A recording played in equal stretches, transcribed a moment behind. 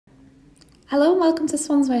Hello and welcome to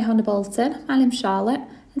Swansway Honda Bolton. My name's Charlotte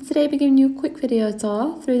and today we're giving you a quick video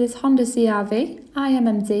tour through this Honda CRV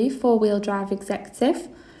I-MMD 4-wheel drive executive.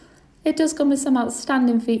 It does come with some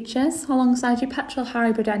outstanding features alongside your petrol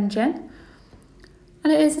hybrid engine,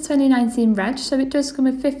 and it is a 2019 reg, so it does come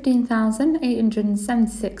with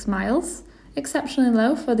 15,876 miles, exceptionally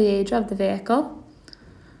low for the age of the vehicle.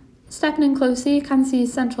 Stepping in closer, you can see your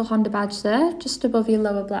central Honda badge there, just above your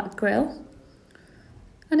lower black grille.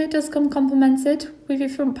 And it does come complemented with your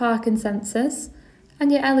front parking sensors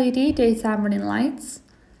and your LED daytime running lights,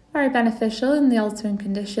 very beneficial in the altering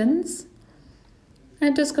conditions. And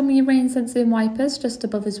it does come with your rain sensing wipers just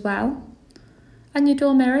above as well. And your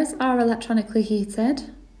door mirrors are electronically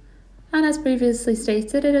heated. And as previously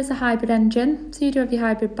stated, it is a hybrid engine, so you do have your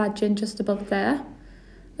hybrid badging just above there,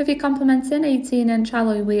 with your complementing 18-inch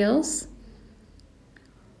alloy wheels.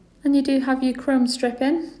 And you do have your chrome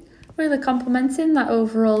stripping, really complementing that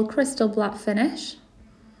overall crystal black finish.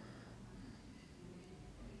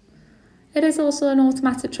 It is also an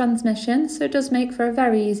automatic transmission, so it does make for a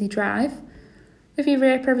very easy drive, with your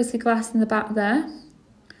rear privacy glass in the back there.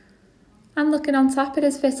 And looking on top, it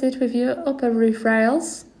is fitted with your upper roof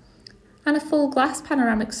rails and a full glass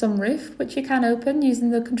panoramic sunroof, which you can open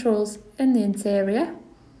using the controls in the interior.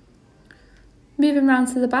 Moving round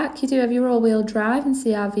to the back, you do have your all-wheel drive and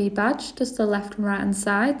CRV badge just to the left and right hand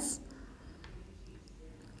sides.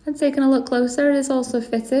 And taking a look closer, it is also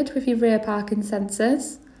fitted with your rear parking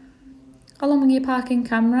sensors, along with your parking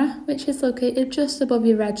camera, which is located just above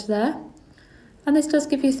your reg there. And this does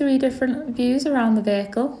give you 3 different views around the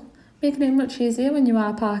vehicle, making it much easier when you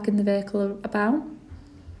are parking the vehicle about.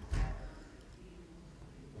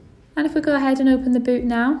 And if we go ahead and open the boot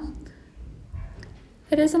now,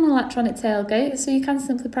 it is an electronic tailgate, so you can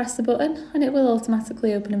simply press the button and it will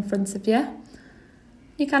automatically open in front of you.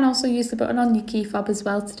 You can also use the button on your key fob as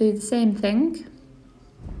well to do the same thing.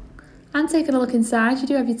 And taking a look inside, you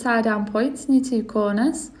do have your tie down points in your 2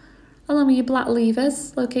 corners, along with your black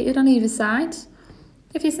levers located on either side.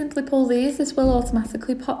 If you simply pull these, this will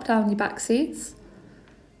automatically pop down your back seats.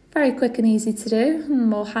 Very quick and easy to do, and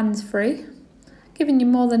more hands-free, giving you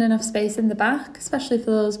more than enough space in the back, especially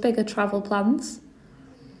for those bigger travel plans.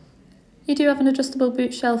 You do have an adjustable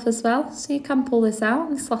boot shelf as well, so you can pull this out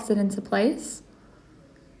and slot it into place.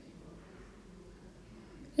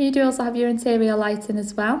 You do also have your interior lighting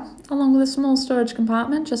as well, along with a small storage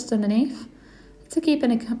compartment just underneath to keep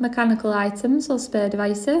any mechanical items or spare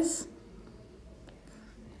devices.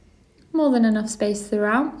 More than enough space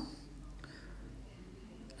throughout.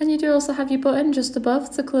 And you do also have your button just above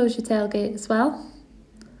to close your tailgate as well.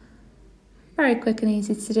 Very quick and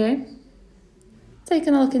easy to do.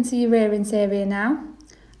 Taking a look into your rear interior now.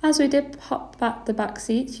 As we did pop back the back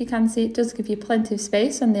seats, you can see it does give you plenty of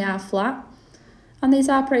space when they are flat. And these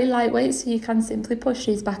are pretty lightweight, so you can simply push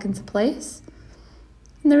these back into place.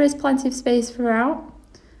 And there is plenty of space throughout.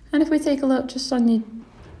 And if we take a look just on your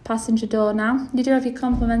passenger door now, you do have your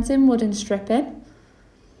complementing wooden stripping,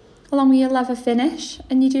 along with your leather finish,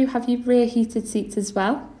 and you do have your rear heated seats as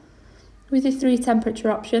well, with your 3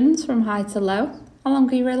 temperature options from high to low, along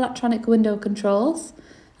with your electronic window controls,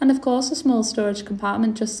 and of course a small storage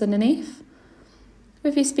compartment just underneath,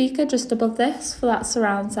 with your speaker just above this for that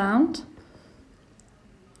surround sound.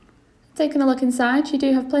 Taking a look inside, you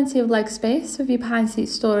do have plenty of leg space with your behind seat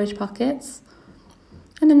storage pockets.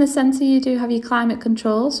 And in the centre you do have your climate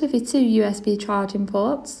controls with your 2 USB charging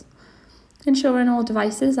ports, ensuring all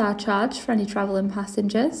devices are charged for any travelling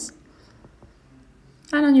passengers.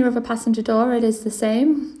 And on your other passenger door it is the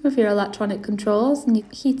same, with your electronic controls and your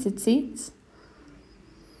heated seats.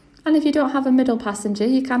 And if you don't have a middle passenger,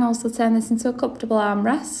 you can also turn this into a comfortable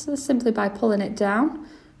armrest simply by pulling it down,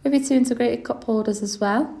 with your 2 integrated cup holders as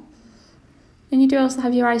well. And you do also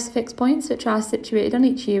have your ISOFIX points, which are situated on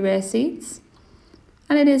each of your rear seats.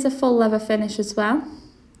 And it is a full leather finish as well.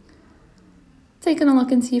 Taking a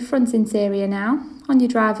look into your front interior now, on your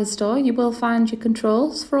driver's door you will find your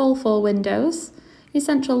controls for all 4 windows, your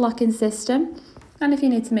central locking system, and if you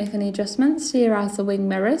need to make any adjustments to your outer wing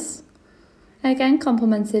mirrors. Again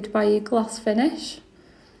complemented by your gloss finish,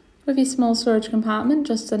 with your small storage compartment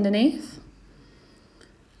just underneath.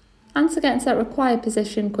 And to get into that required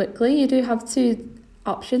position quickly, you do have 2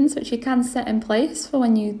 options which you can set in place for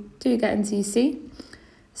when you do get into your seat,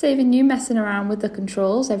 saving you messing around with the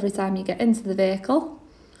controls every time you get into the vehicle.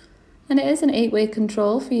 And it is an 8-way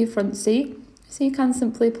control for your front seat, so you can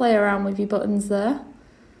simply play around with your buttons there.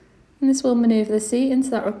 And this will manoeuvre the seat into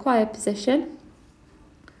that required position.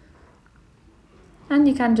 And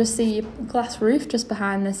you can just see your glass roof just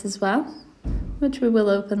behind this as well, which we will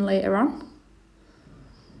open later on.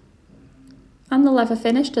 And the leather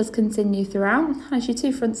finish does continue throughout, as your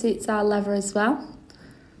two front seats are leather as well.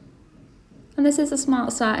 And this is a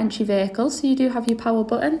smart start entry vehicle, so you do have your power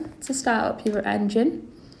button to start up your engine.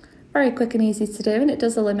 Very quick and easy to do, and it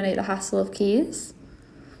does eliminate the hassle of keys.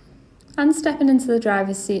 And stepping into the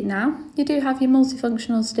driver's seat now, you do have your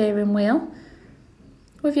multifunctional steering wheel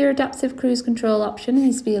with your adaptive cruise control option and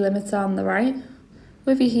your speed limiter on the right,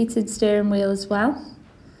 with your heated steering wheel as well.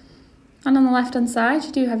 And on the left hand side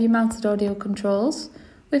you do have your mounted audio controls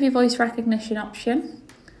with your voice recognition option.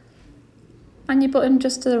 And your button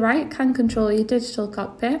just to the right can control your digital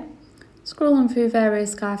cockpit, scrolling through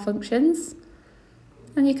various car functions.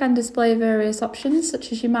 And you can display various options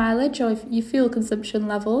such as your mileage or your fuel consumption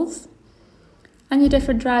levels. And your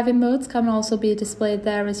different driving modes can also be displayed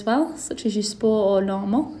there as well, such as your sport or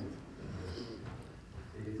normal.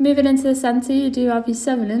 Moving into the centre, you do have your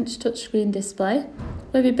 7-inch touchscreen display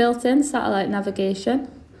with your built-in satellite navigation.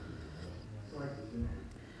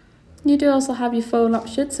 You do also have your phone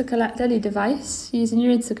option to connect any device using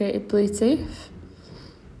your integrated Bluetooth.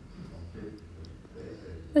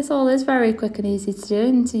 This all is very quick and easy to do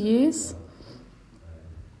and to use.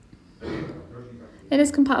 It is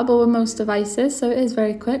compatible with most devices, so it is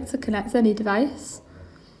very quick to connect any device.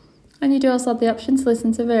 And you do also have the option to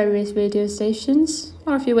listen to various radio stations,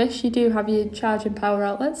 or if you wish, you do have your charging power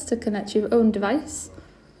outlets to connect your own device.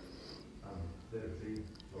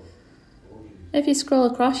 If you scroll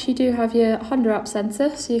across, you do have your Honda App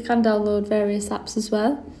Centre, so you can download various apps as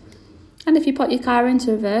well. And if you put your car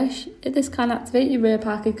into reverse, this can activate your rear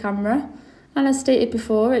parking camera. And as stated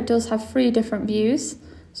before, it does have 3 different views,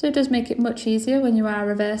 so it does make it much easier when you are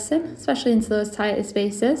reversing, especially into those tighter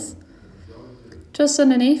spaces. Just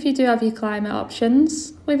underneath you do have your climate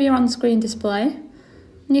options with your on-screen display,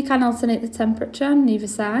 and you can alternate the temperature on either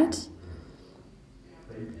side,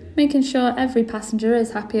 making sure every passenger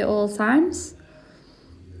is happy at all times.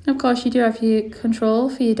 Of course you do have your control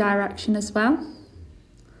for your direction as well,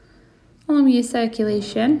 along with your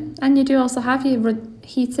circulation, and you do also have your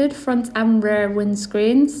heated front and rear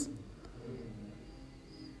windscreens.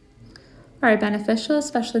 Very beneficial,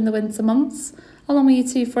 especially in the winter months, along with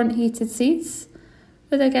your 2 front heated seats,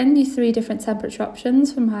 with again your 3 different temperature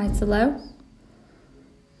options from high to low.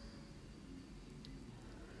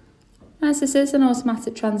 As this is an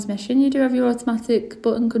automatic transmission, you do have your automatic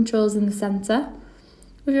button controls in the centre,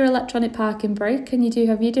 with your electronic parking brake, and you do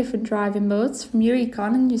have your different driving modes from your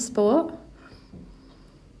Econ and your Sport.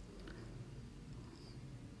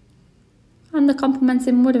 And the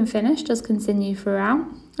complementing wooden finish does continue throughout,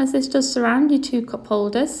 as this does surround your 2 cup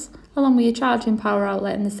holders, along with your charging power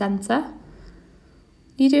outlet in the centre.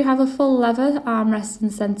 You do have a full leather armrest in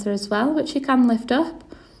the centre as well, which you can lift up,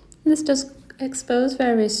 and this does expose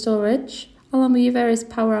various storage, along with your various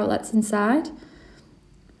power outlets inside.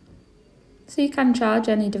 So you can charge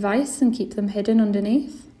any device and keep them hidden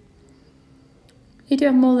underneath. You do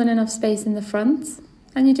have more than enough space in the front,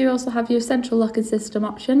 and you do also have your central locking system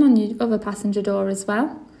option on your other passenger door as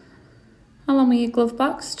well, along with your glove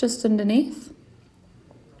box just underneath.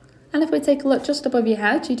 And if we take a look just above your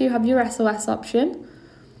head, you do have your SOS option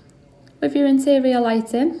with your interior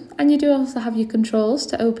lighting, and you do also have your controls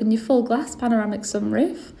to open your full glass panoramic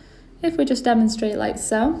sunroof. If we just demonstrate like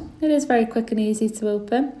so, it is very quick and easy to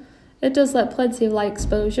open. It does let plenty of light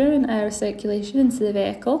exposure and air circulation into the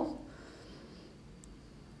vehicle.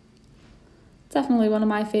 Definitely one of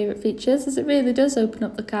my favourite features, as it really does open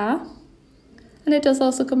up the car. And it does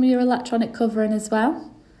also come with your electronic covering as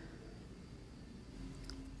well.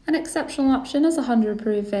 An exceptional option as a Honda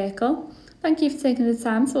approved vehicle. Thank you for taking the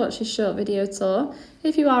time to watch this short video tour.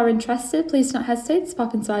 If you are interested, please don't hesitate to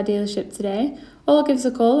pop into our dealership today, or give us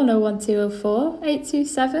a call on 01204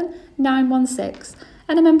 827 916,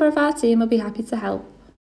 and a member of our team will be happy to help.